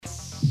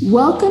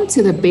Welcome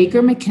to the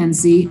Baker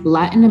McKenzie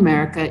Latin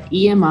America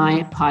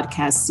EMI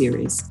podcast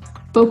series,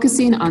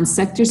 focusing on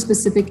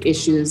sector-specific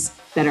issues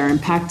that are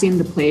impacting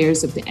the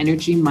players of the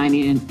energy,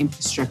 mining, and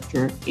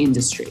infrastructure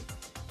industry.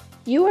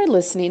 You are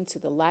listening to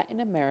the Latin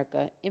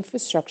America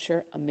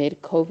Infrastructure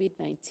Amid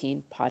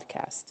COVID-19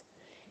 podcast.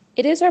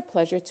 It is our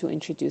pleasure to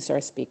introduce our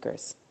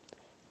speakers.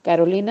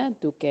 Carolina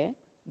Duque,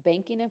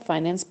 Banking and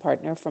Finance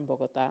Partner from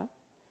Bogotá,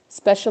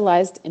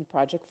 specialized in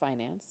project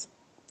finance.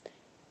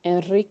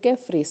 Enrique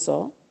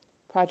Friso,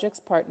 Projects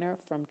Partner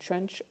from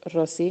Trench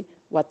Rossi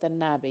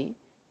Watanabe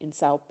in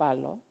Sao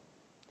Paulo.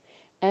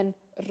 And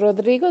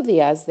Rodrigo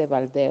Diaz de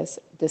Valdez,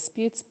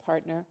 Disputes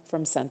Partner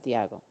from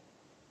Santiago.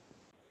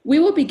 We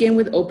will begin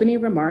with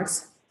opening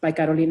remarks by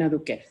Carolina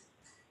Duque.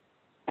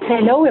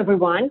 Hello,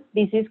 everyone.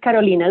 This is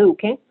Carolina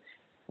Duque.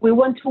 We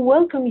want to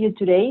welcome you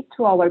today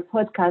to our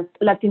podcast,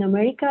 Latin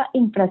America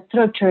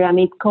Infrastructure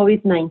Amid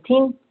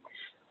COVID-19.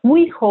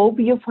 We hope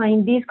you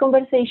find this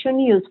conversation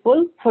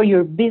useful for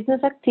your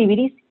business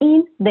activities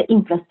in the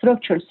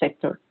infrastructure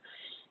sector.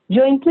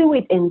 Jointly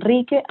with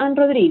Enrique and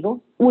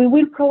Rodrigo, we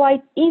will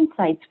provide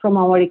insights from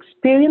our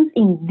experience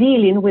in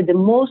dealing with the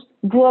most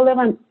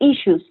relevant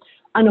issues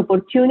and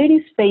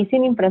opportunities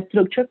facing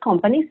infrastructure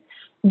companies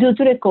due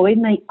to the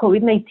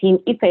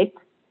COVID-19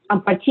 effects,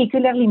 and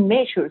particularly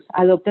measures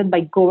adopted by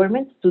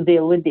governments to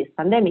deal with this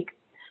pandemic.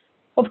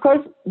 Of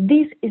course,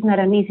 this is not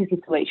an easy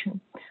situation.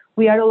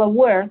 We are all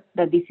aware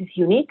that this is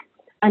unique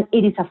and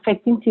it is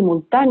affecting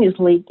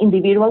simultaneously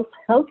individuals'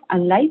 health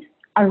and lives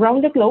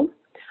around the globe,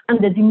 and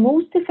that the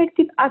most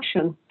effective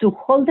action to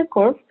hold the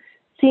curve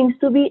seems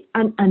to be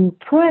an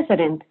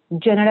unprecedented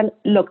general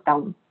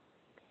lockdown.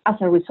 As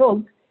a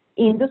result,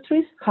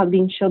 industries have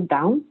been shut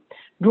down,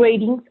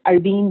 ratings are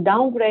being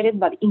downgraded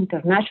by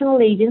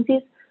international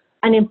agencies,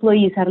 and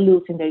employees are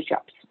losing their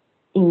jobs.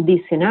 In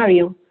this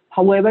scenario,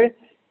 however,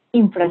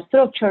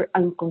 infrastructure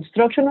and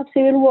construction of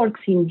civil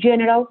works in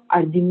general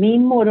are the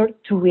main motor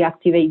to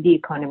reactivate the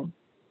economy.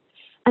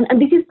 And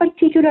this is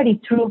particularly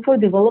true for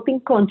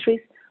developing countries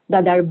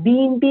that are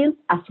being built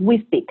as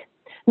we speak.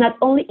 Not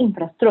only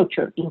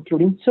infrastructure,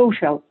 including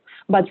social,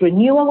 but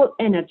renewable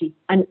energy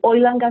and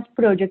oil and gas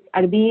projects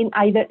are being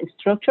either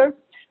structured,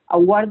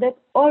 awarded,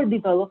 or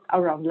developed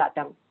around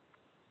LATAM.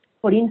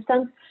 For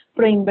instance,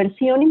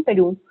 Proinversión in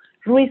Peru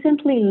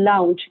recently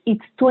launched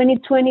its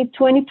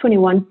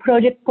 2020-2021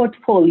 project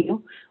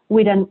portfolio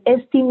with an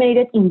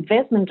estimated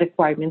investment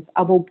requirement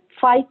of about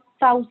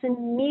 $5,000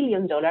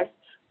 million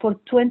for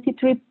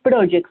 23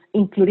 projects,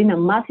 including a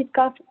massive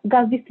gas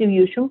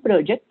distribution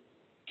project,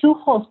 2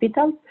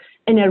 hospitals,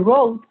 and a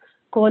road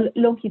called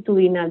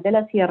Longitudinal de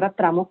la Sierra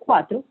Tramo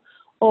 4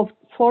 of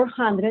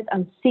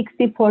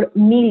 $464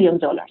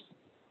 million.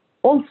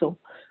 Also,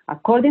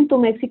 according to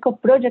Mexico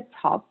Project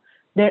Hub,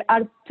 there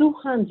are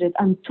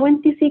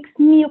 226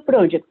 new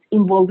projects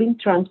involving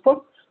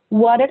transport,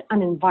 water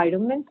and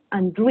environment,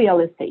 and real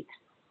estate.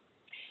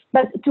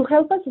 But to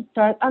help us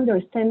start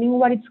understanding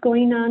what is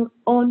going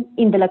on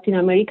in the Latin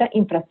America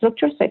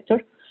infrastructure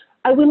sector,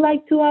 I would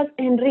like to ask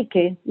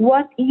Enrique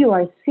what you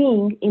are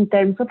seeing in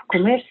terms of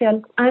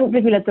commercial and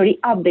regulatory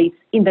updates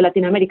in the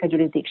Latin America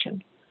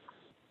jurisdiction.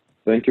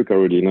 Thank you,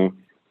 Carolina.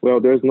 Well,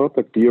 there's not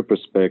a clear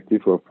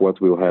perspective of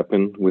what will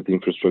happen with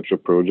infrastructure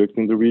projects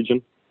in the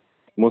region.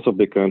 Most of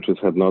the countries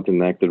have not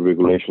enacted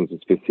regulations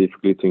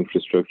specifically to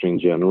infrastructure in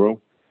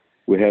general.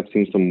 We have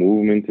seen some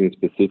movement in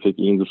specific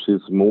industries,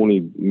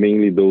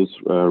 mainly those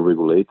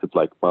regulated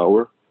like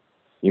power.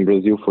 In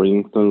Brazil, for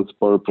instance,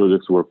 power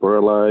projects were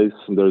paralyzed.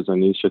 There's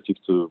an initiative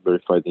to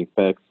verify the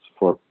impacts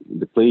for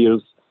the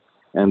players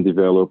and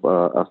develop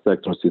a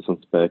sector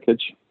assistance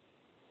package.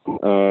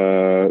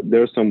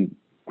 There's some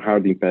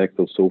hard impact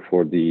also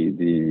for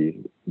the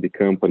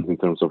companies in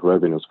terms of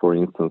revenues. For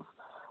instance,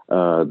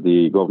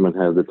 the government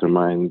has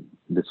determined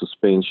the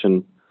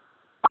suspension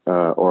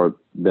or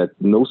that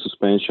no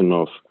suspension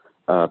of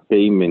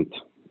payment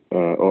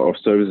or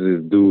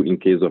services due in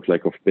case of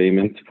lack of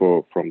payment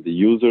from the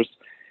users.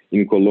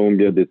 In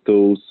Colombia, the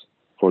tolls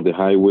for the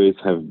highways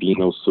have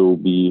been also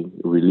be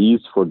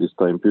released for this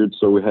time period.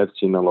 So we have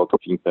seen a lot of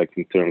impact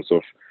in terms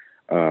of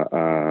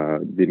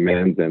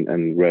demand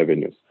and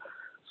revenues.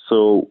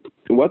 So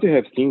what we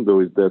have seen, though,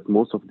 is that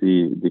most of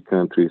the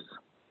countries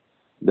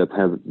that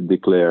have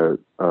declared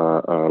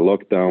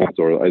lockdowns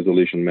or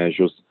isolation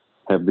measures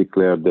have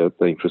declared that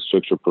the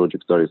infrastructure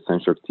projects are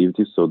essential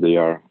activities, so they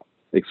are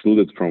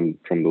excluded from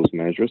those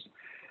measures.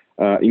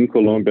 In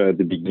Colombia, at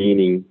the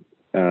beginning,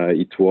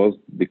 it was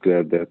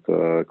declared that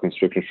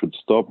construction should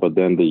stop, but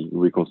then they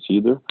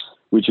reconsider,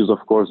 which is,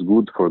 of course,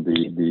 good for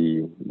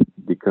the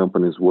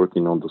companies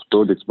working on those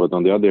projects, but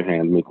on the other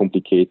hand, may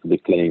complicate the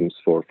claims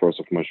for force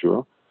of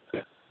majeure,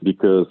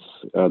 because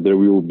there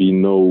will be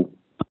no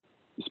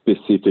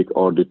specific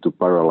order to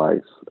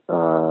paralyze.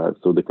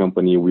 So the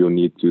company will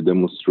need to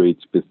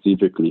demonstrate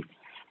specifically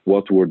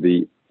what were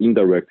the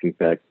indirect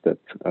impacts that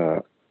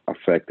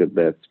affected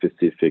that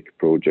specific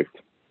project.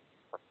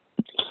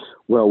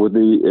 Well, with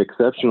the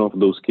exception of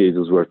those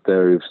cases where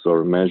tariffs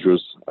or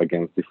measures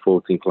against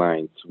defaulting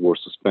clients were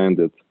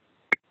suspended,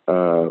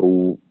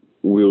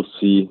 we'll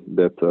see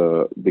that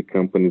the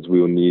companies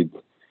will need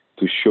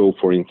to show,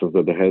 for instance,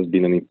 that there has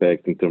been an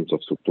impact in terms of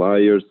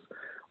suppliers,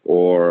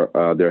 or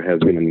there has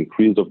been an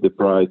increase of the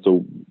price.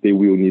 So they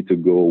will need to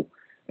go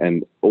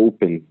and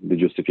open the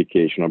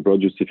justification. A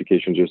broad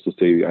justification just to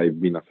say I've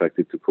been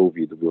affected to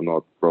COVID will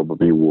not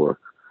probably work.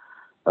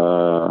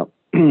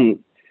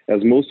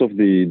 As most of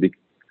the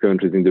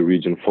countries in the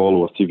region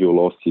follow a civil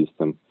law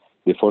system,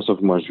 the force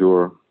of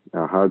majeure,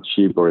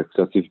 hardship, or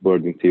excessive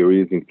burden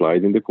theory is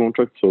implied in the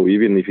contract. So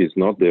even if it's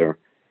not there,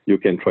 you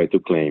can try to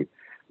claim.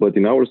 But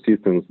in our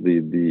systems,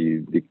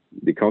 the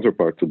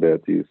counterpart to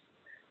that is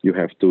you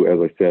have to, as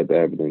I said,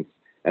 evidence.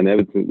 And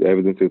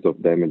evidences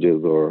of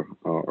damages or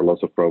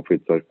loss of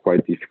profits are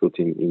quite difficult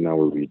in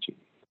our region.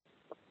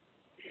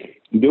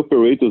 The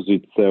operators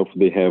itself,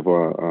 they have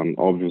an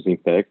obvious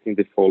impact in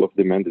the fall of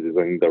demand. This is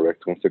an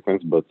indirect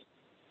consequence, but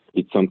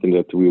it's something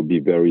that will be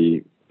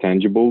very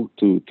tangible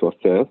to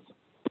assess.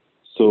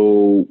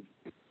 So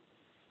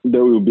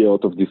there will be a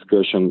lot of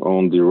discussion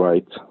on the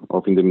right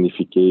of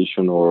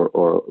indemnification or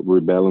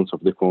rebalance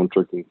of the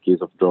contract in case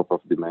of drop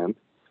of demand.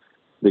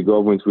 The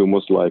government will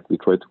most likely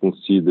try to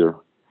consider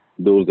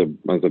those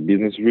as a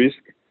business risk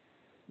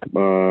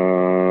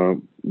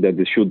that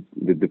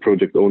the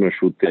project owner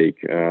should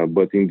take.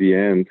 But in the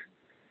end,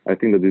 I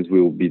think that this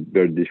will be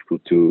very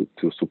difficult to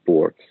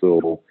support.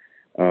 So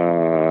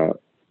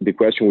the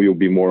question will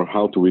be more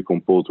how to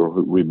recompose or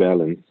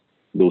rebalance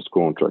those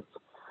contracts.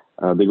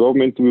 The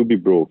government will be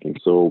broken,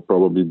 so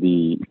probably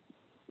the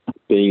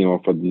paying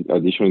of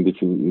additional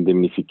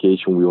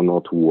indemnification will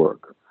not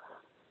work.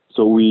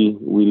 So we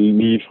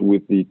live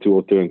with the two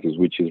alternatives,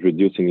 which is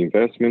reducing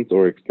investment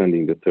or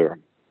extending the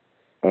term.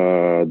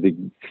 The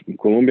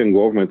Colombian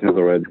government has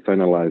already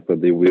finalized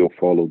that they will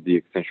follow the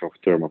extension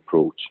of term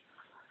approach.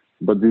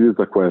 But this is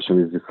a question,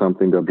 is this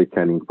something that they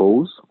can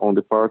impose on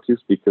the parties?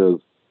 Because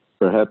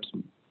perhaps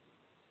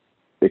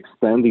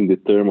extending the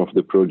term of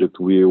the project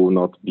will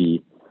not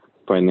be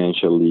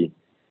financially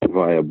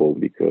viable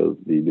because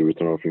the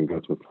return of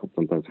investment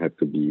sometimes have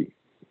to be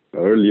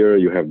earlier.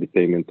 You have the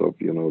payment of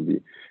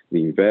the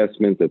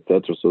investment,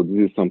 etc. So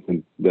this is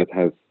something that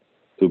has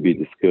to be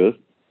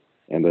discussed,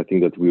 and I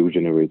think that will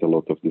generate a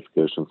lot of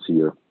discussions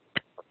here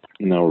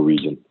in our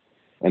region.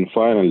 And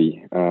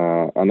finally,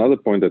 another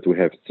point that we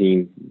have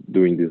seen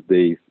during these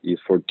days is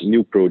for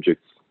new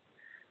projects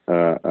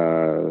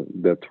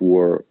that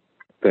were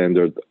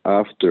tendered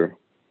after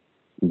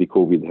the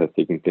COVID has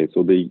taken place.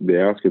 So they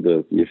asked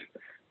us if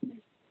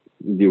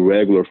the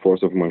regular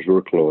force of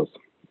majeure clause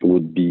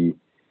would be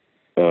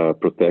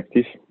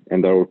protective,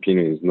 and our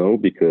opinion is no,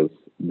 because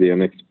the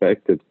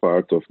unexpected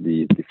part of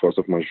the force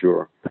of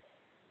majeure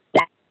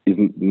is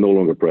no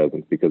longer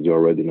present, because you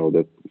already know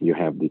that you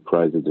have the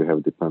crisis, you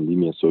have the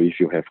pandemic. So if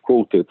you have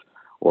quoted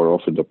or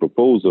offered a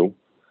proposal,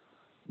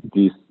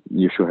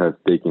 you should have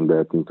taken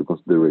that into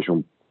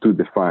consideration to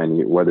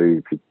define whether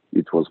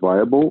it was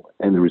viable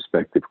and the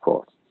respective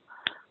costs.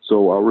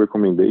 So our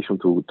recommendation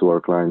to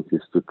our clients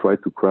is to try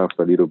to craft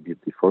a little bit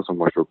the force of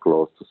majeure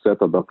clause to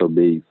set a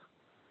database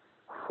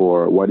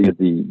for what is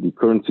the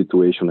current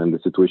situation and the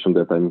situation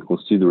that I'm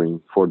considering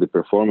for the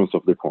performance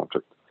of the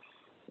contract.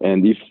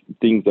 And if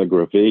things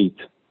aggravate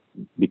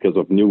because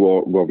of new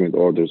government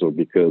orders or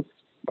because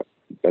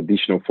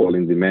additional fall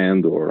in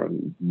demand or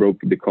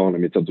broke the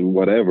economy,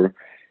 whatever,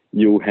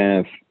 you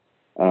have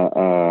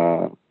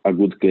a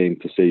good claim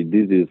to say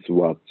this is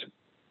what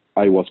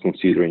I was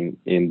considering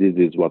and this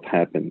is what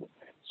happened.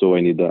 So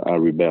I need a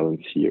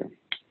rebalance here.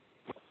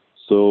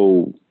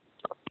 So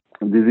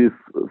this is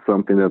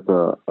something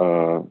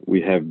that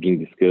we have been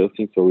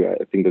discussing. So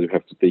I think that you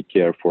have to take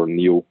care for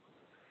new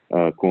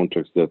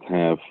contracts that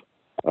have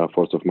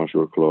force of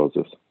majeure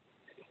clauses.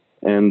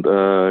 And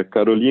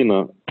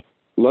Carolina,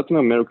 Latin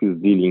America is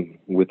dealing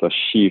with a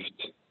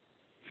shift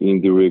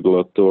in the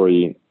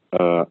regulatory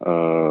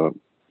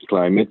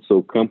climate.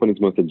 So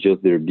companies must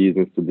adjust their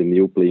business to the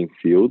new playing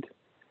field.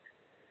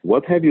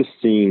 What have you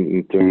seen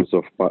in terms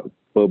of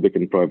public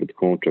and private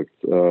contracts?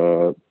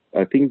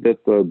 I think that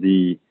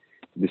the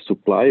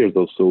suppliers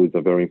also is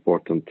a very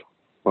important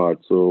part.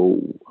 So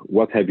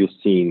what have you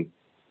seen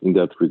in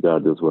that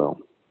regard as well?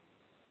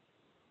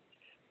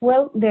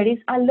 Well, there is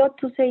a lot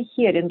to say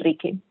here,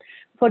 Enrique.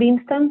 For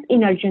instance,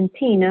 in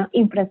Argentina,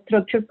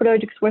 infrastructure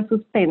projects were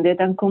suspended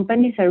and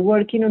companies are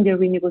working on the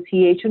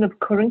renegotiation of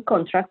current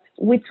contracts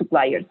with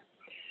suppliers.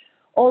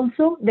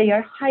 Also, they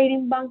are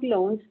hiring bank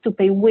loans to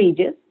pay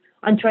wages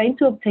and trying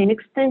to obtain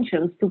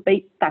extensions to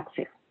pay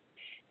taxes.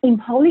 In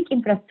public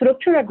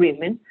infrastructure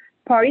agreements,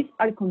 parties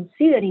are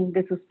considering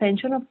the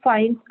suspension of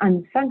fines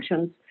and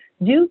sanctions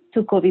due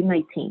to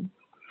COVID-19.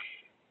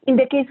 In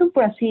the case of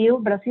Brazil,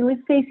 Brazil is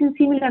facing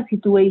similar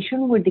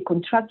situation where the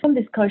contractual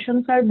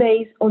discussions are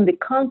based on the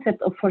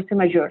concept of force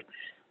majeure.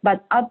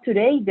 But up to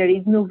date, there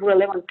is no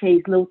relevant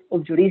caseload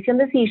of judicial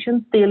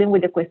decisions dealing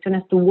with the question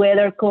as to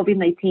whether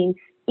COVID-19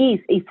 is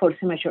a force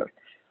majeure.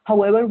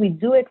 However, we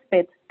do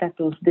expect that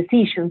those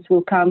decisions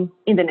will come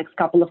in the next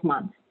couple of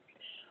months.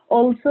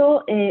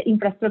 Also,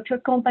 infrastructure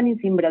companies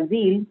in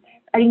Brazil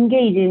are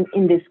engaging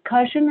in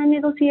discussion and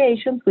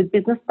negotiations with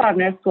business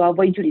partners to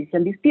avoid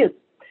judicial disputes.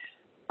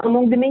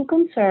 Among the main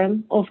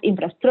concerns of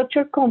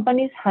infrastructure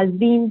companies has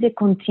been the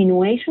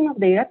continuation of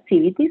their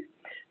activities,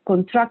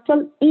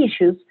 contractual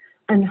issues,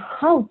 and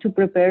how to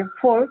prepare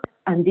for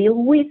and deal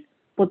with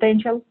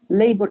potential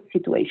labor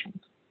situations.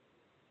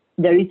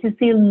 There is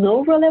still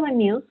no relevant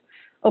news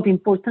of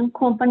important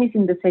companies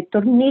in the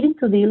sector needing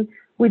to deal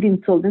with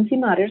insolvency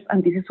matters,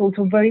 and this is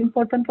also very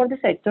important for the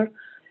sector.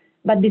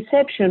 But the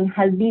exception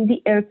has been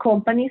the air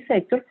company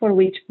sector, for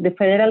which the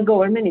federal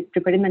government is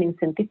preparing an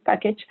incentive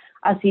package,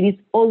 as it is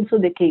also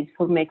the case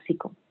for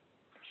Mexico.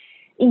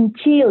 In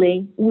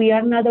Chile, we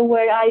are not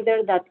aware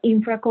either that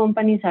infra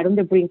companies are on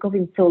the brink of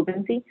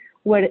insolvency,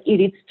 where it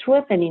is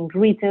threatening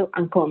retail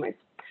and commerce,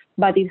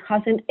 but it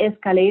hasn't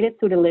escalated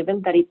to the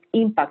level that it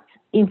impacts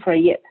infra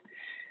yet.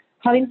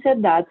 Having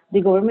said that,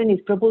 the government is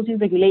proposing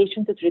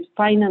regulation to treat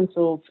finance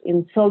of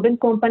insolvent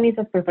companies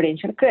as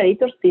preferential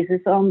creditors. This is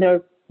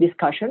under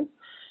discussion,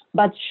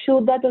 but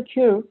should that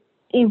occur,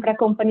 infra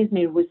companies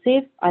may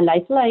receive a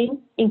lifeline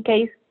in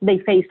case they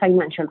face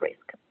financial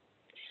risk.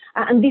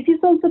 And this is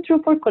also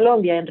true for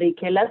Colombia,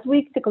 Enrique. Last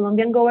week, the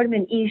Colombian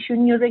government issued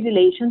new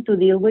regulation to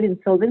deal with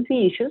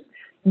insolvency issues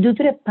due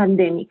to the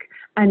pandemic,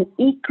 and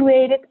it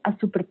created a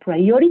super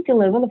priority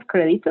level of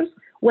creditors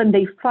when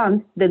they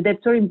fund the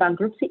debtor in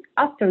bankruptcy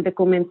after the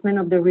commencement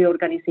of the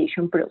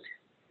reorganization process.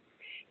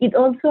 It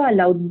also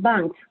allowed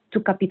banks to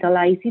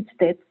capitalize its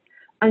debts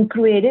and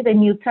created a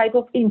new type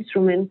of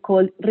instrument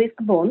called risk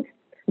bonds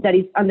that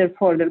is under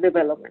further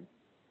development.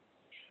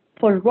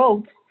 For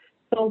roads,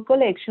 toll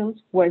collections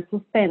were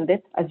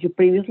suspended, as you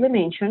previously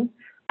mentioned,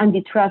 and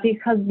the traffic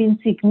has been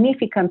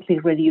significantly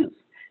reduced,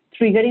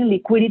 triggering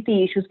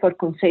liquidity issues for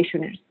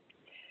concessionaires.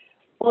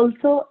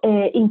 Also,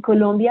 in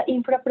Colombia,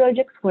 infra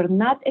projects were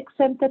not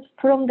exempted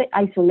from the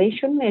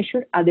isolation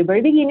measure at the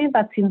very beginning,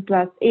 but since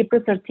last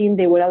April 13,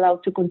 they were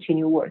allowed to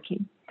continue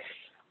working.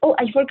 Oh,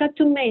 I forgot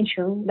to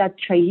mention that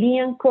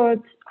Chilean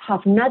courts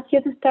have not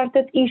yet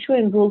started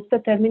issuing rules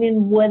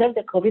determining whether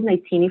the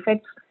COVID-19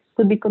 effects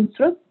could be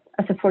construed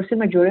as a force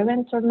majeure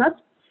event or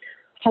not.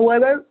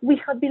 However, we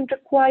have been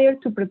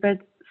required to prepare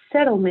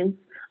settlements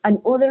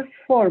and other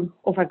forms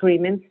of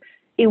agreements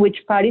in which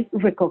parties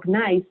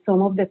recognize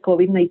some of the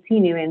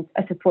COVID-19 events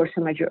as a force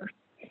majeure.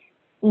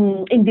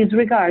 In this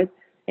regard,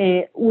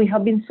 we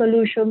have been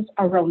solutions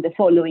around the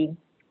following.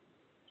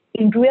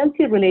 In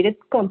realty-related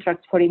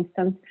contracts, for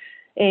instance,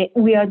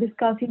 we are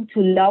discussing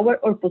to lower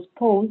or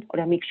postpone, or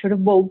a mixture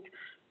of both,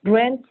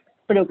 rent,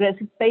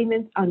 progressive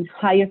payments, and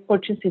higher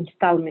purchase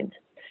installments.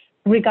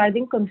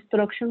 Regarding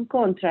construction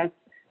contracts,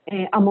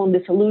 among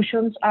the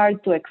solutions are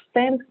to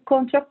extend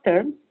contract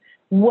terms,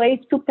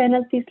 waive to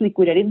penalties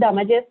liquidated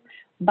damages,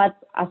 but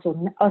as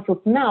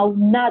of now,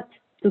 not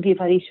to give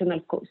additional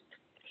costs.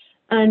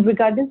 And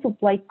regarding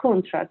supply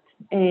contracts,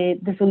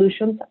 the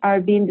solutions are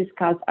being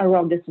discussed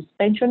around the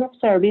suspension of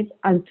service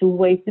and to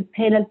waive the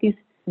penalties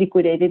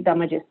liquidated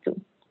damages too.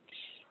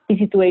 The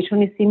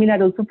situation is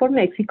similar also for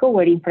Mexico,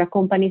 where infra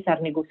companies are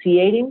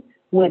negotiating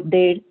with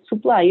their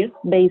suppliers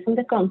based on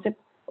the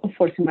concept of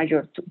force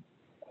majeure too.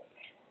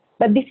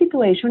 But this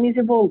situation is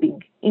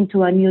evolving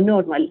into a new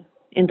normal,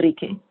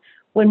 Enrique.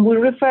 When we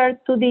refer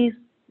to this,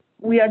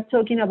 we are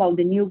talking about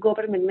the new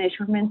government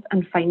measurements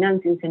and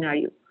financing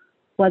scenario.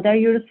 What are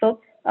your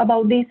thoughts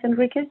about this,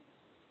 Enrique?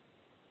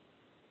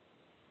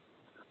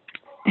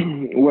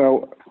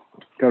 Well,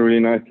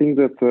 Carolina, I think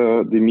that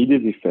the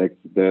immediate effect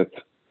that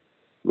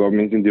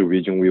governments in the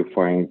region will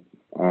find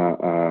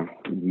a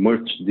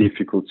much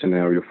difficult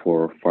scenario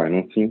for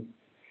financing,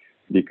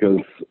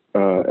 because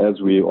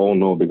as we all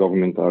know, the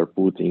government are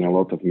putting a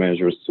lot of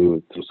measures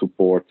to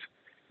support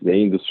the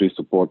industry,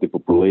 support the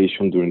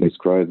population during this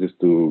crisis,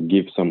 to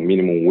give some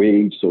minimum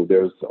wage. So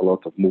there's a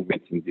lot of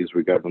movement in this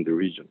regard on the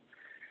region.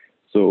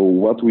 So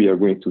what we are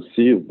going to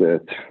see is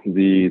that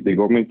the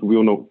government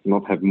will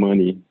not have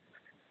money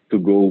to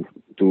go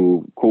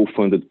to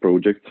co-funded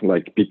projects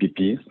like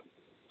PPPs.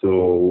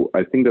 So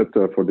I think that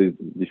for the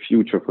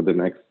future, for the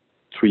next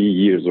 3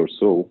 years or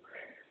so,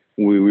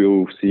 we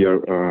will see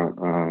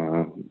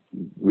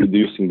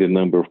reducing the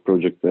number of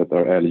projects that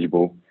are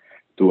eligible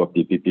to a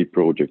PPP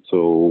project.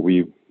 So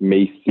we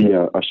may see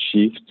a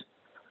shift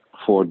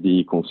for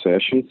the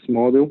concessions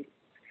model,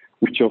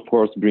 which of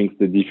course brings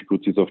the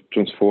difficulties of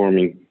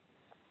transforming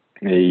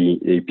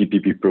a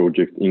PPP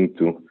project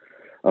into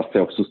a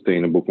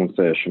self-sustainable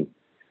concession.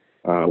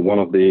 One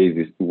of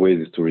the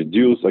ways is to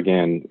reduce,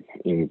 again,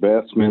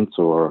 investments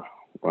or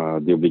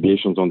the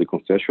obligations on the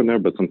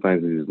concessionaire, but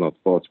sometimes it is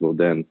not possible.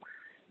 Then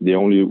the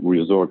only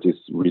resort is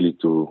really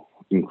to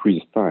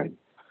increase time.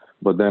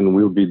 But then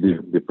will be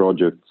the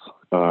projects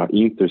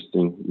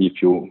interesting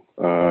if you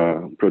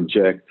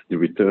project the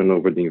return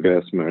over the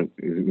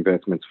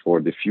investments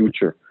for the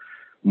future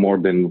more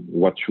than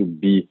what should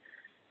be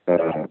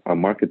a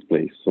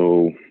marketplace.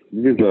 So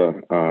this is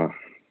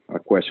a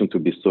question to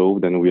be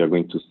solved, and we are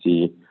going to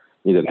see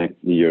in the next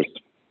years.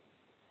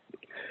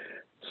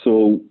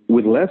 So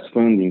with less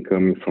funding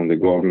coming from the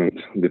government,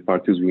 the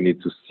parties will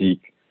need to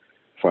seek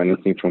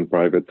financing from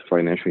private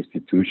financial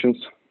institutions,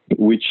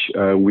 which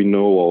we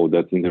know all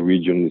that in the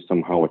region is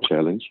somehow a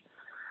challenge.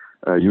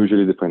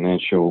 Usually the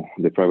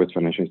private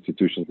financial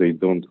institutions, they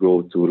don't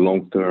go to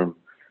long-term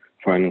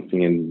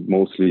financing, and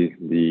mostly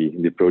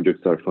the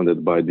projects are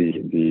funded by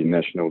the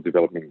national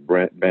development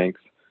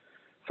banks.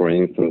 For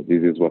instance,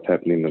 this is what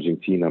happened in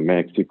Argentina,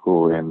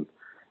 Mexico,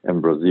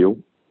 and Brazil.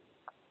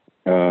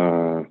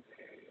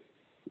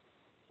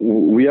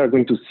 We are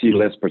going to see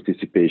less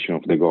participation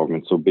of the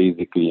government. So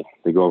basically,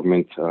 the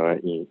government,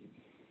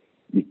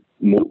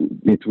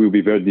 it will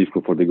be very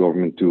difficult for the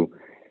government to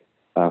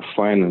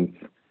finance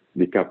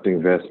the capital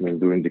investment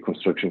during the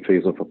construction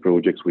phase of a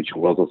project, which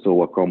was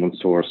also a common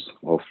source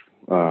of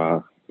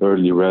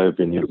early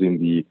revenues in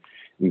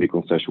the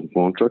concession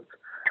contract.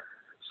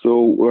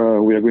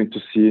 So we are going to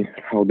see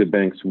how the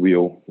banks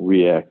will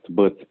react.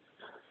 But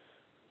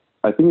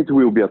I think it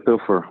will be a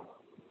tougher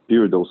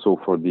period also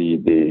for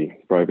the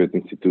private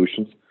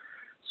institutions.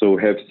 So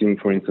we have seen,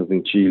 for instance,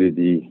 in Chile,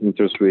 the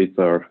interest rates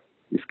are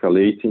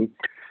escalating.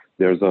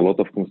 There's a lot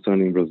of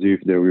concern in Brazil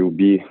if there will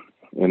be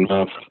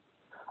enough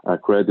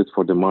credit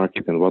for the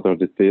market, and what are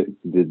the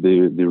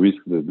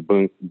risks that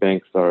the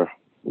banks are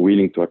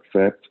willing to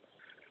accept.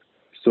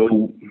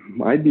 So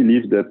I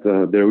believe that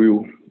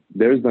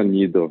there is a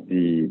need of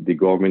the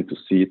government to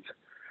sit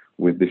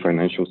with the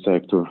financial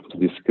sector to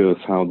discuss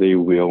how they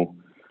will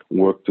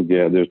work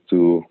together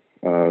to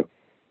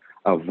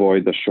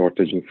avoid a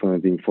shortage in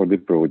funding for the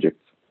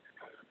projects.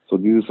 So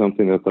this is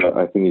something that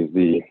I think is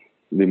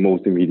the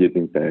most immediate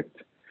impact.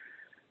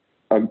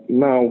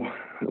 Now,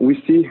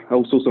 we see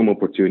also some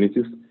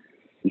opportunities,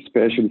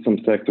 especially some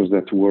sectors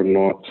that were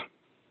not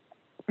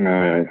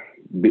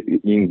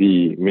in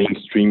the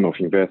mainstream of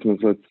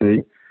investments, let's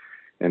say,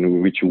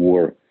 and which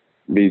were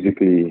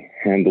basically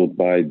handled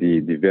by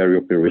the very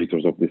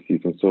operators of the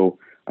system. So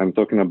I'm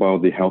talking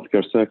about the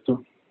healthcare sector.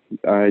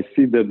 I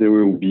see that there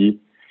will be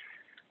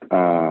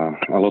a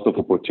lot of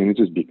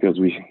opportunities because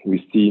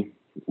we see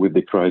with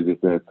the crisis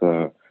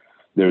that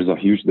there is a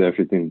huge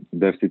deficit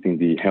in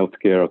the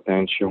healthcare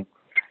attention,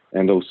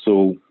 and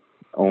also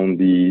on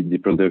the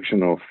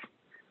production of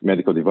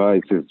medical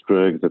devices,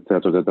 drugs,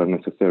 etc., that are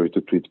necessary to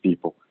treat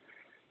people.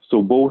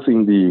 So both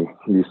in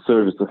the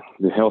service,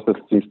 the health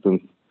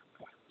assistance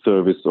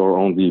service, or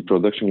on the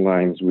production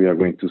lines, we are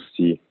going to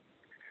see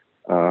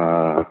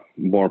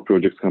more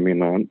projects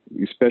coming on,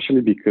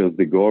 especially because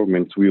the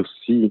governments will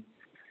see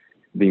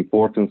the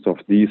importance of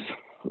this,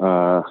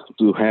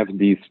 to have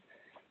these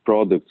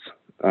products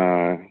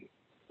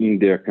in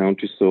their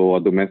country. So a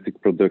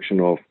domestic production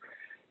of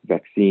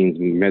vaccines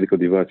and medical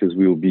devices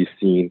will be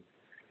seen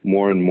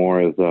more and more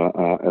as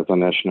a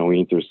national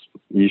interest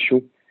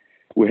issue.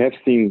 We have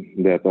seen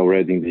that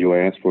already in the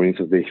US. For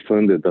instance, they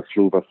funded the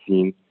flu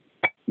vaccine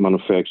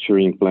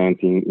manufacturing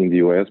plant in the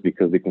US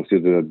because they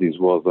considered that this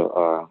was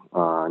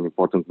an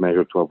important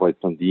measure to avoid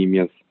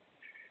pandemics.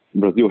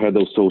 Brazil had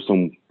also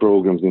some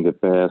programs in the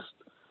past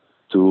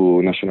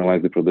to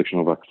nationalize the production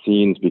of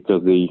vaccines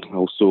because they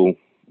also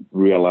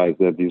realized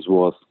that this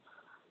was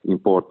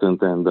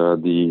important, and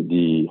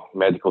the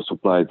medical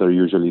supplies are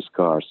usually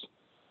scarce.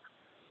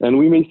 And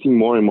we may see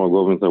more and more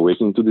governments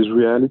awakening to this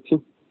reality.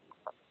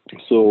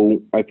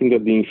 So I think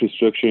that the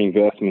infrastructure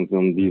investments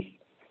on this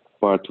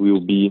part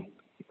will be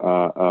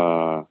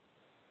a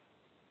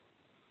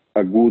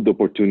good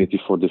opportunity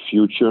for the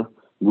future,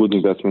 good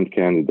investment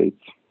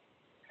candidates.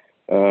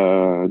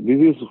 This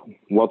is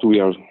what we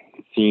are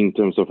seeing in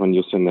terms of a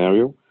new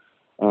scenario.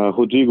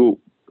 Rodrigo,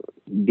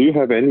 do you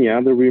have any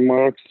other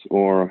remarks,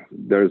 or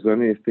there's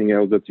anything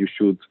else that you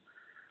should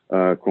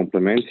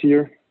complement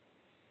here?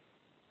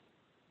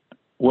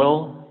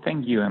 Well,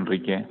 thank you,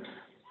 Enrique.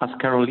 As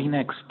Carolina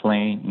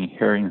explained in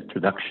her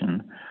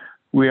introduction,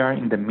 we are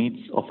in the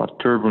midst of a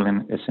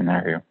turbulent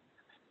scenario.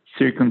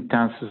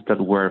 Circumstances that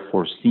were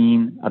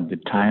foreseen at the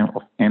time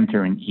of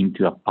entering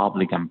into a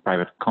public and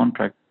private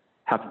contract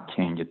have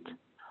changed.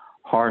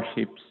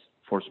 Hardships,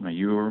 force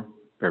majeure,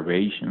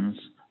 variations,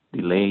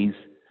 delays,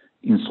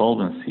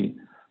 insolvency,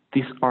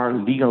 these are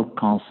legal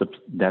concepts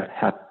that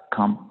have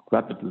come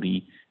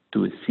rapidly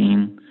to a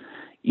scene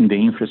in the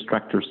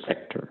infrastructure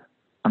sector.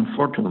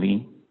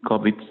 Unfortunately,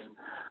 COVID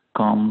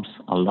comes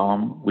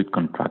along with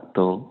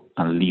contractual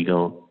and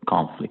legal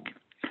conflict.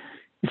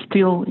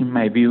 Still, in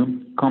my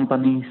view,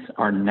 companies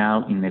are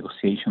now in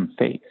negotiation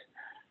phase.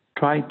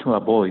 Try to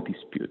avoid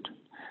dispute.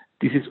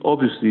 This is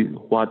obviously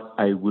what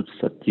I would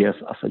suggest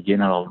as a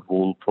general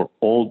rule for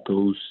all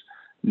those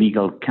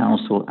legal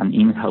counsel and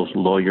in-house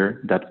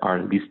lawyers that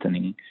are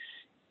listening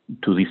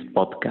to this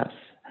podcast.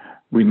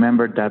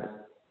 Remember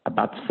that a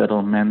bad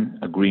settlement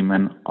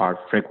agreement are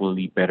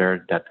frequently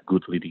better than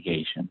good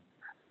litigation.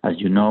 As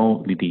you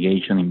know,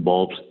 litigation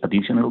involves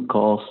additional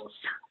costs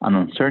and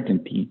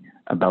uncertainty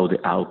about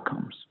the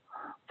outcomes.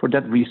 For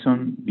that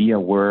reason, be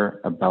aware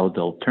about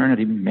the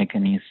alternative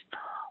mechanisms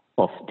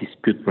of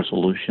dispute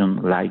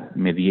resolution, like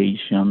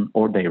mediation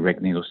or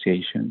direct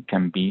negotiation,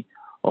 can be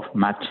of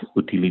much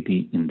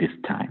utility in this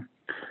time.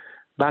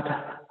 But,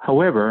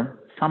 however,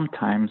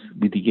 sometimes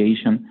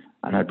litigation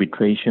and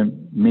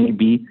arbitration may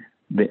be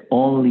the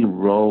only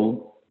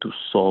role to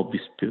solve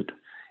dispute,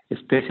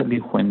 especially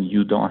when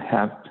you don't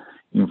have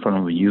in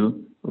front of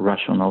you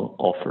rational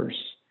offers.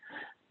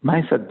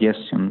 My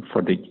suggestion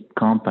for the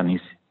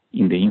companies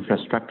in the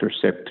infrastructure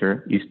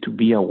sector is to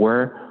be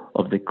aware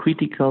of the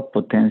critical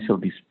potential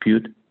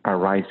dispute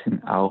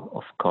arising out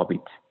of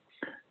COVID.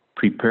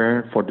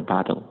 Prepare for the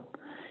battle.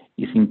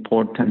 It's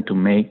important to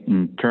make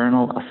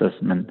internal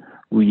assessment,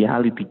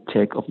 reality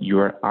check of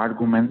your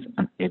arguments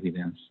and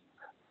evidence.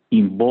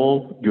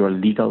 Involve your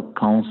legal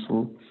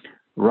counsel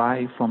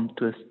right from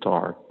the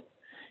start.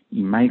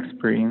 In my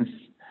experience,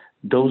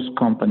 those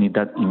companies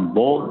that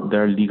involve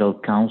their legal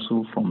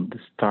counsel from the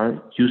start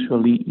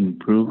usually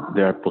improve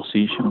their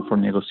position for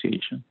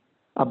negotiation,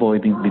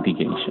 avoiding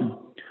litigation.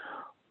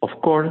 Of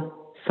course,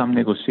 some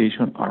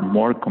negotiations are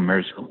more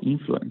commercial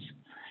influence.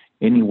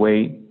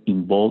 Anyway,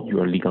 involve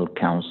your legal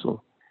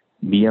counsel.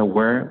 Be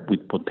aware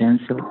with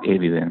potential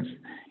evidence.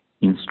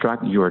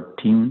 Instruct your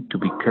team to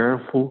be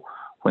careful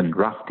when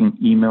drafting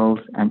emails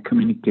and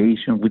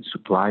communication with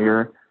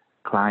supplier,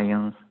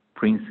 clients,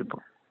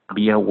 principals.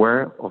 Be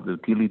aware of the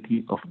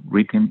utility of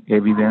written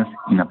evidence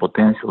in a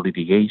potential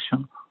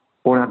litigation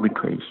or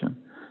arbitration.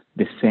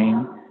 The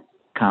same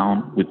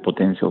count with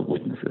potential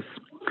witnesses.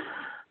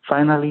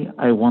 Finally,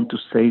 I want to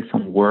say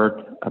some word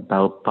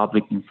about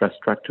public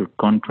infrastructure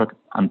contract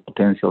and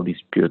potential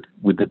dispute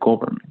with the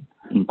government.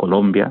 In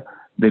Colombia,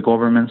 the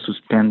government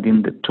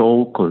suspending the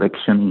toll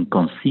collection in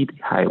Concity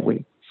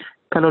Highway.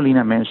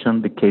 Carolina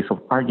mentioned the case of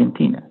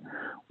Argentina,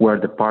 where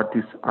the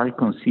parties are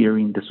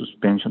considering the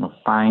suspension of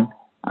fine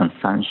and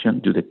sanction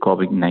due to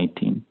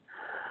COVID-19.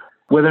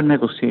 Whether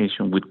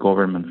negotiation with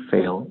government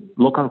fail,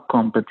 local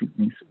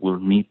competitors will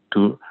need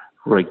to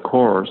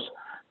recourse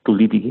to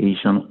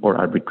litigation or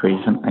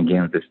arbitration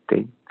against the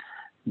state.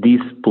 This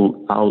put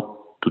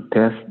out to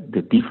test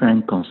the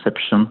different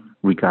conceptions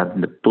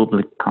regarding the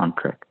public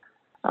contract,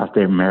 as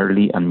they're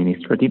merely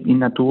administrative in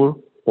nature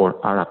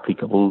or are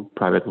applicable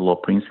private law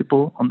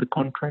principle on the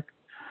contract.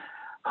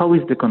 How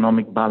is the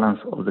economic balance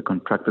of the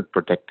contracted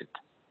protected?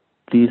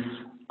 These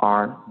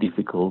are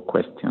difficult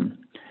questions.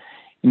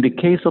 In the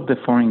case of the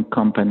foreign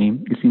company,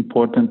 it's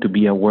important to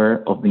be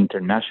aware of the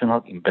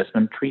international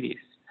investment treaties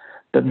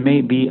that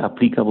may be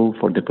applicable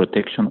for the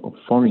protection of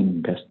foreign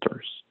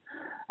investors.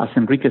 As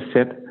Enrique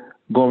said,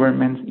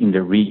 governments in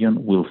the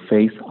region will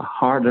face a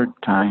harder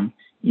time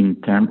in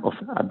terms of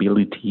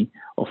ability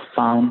of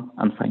fund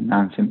and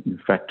financing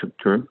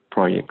infrastructure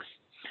projects.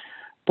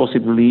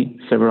 Possibly,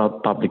 several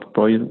public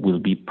projects will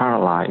be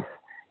paralyzed,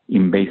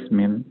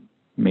 investment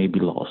may be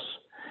lost.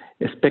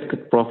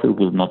 Expected profit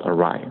will not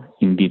arrive.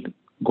 Indeed,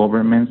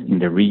 governments in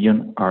the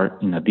region are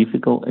in a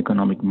difficult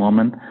economic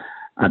moment,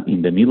 and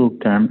in the middle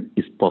term,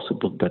 it's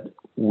possible that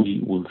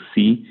we will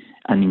see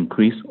an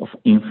increase of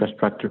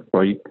infrastructure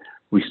projects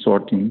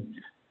resorting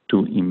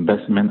to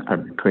investment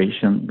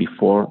arbitration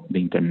before the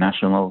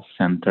International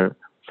Center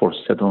for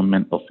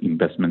Settlement of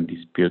Investment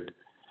Dispute.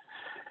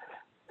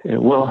 This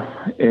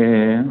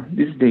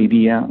is the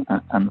idea,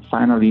 and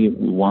finally,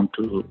 we want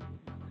to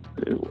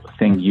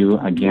thank you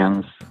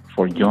again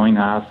for joining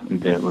us in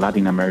the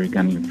Latin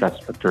American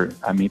Infrastructure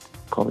Amid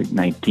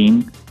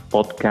COVID-19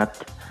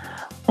 podcast.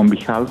 On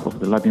behalf of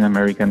the Latin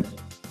American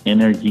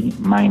Energy,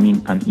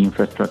 Mining, and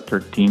Infrastructure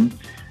team,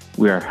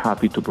 we are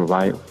happy to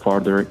provide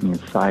further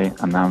insight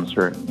and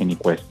answer any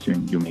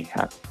question you may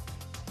have.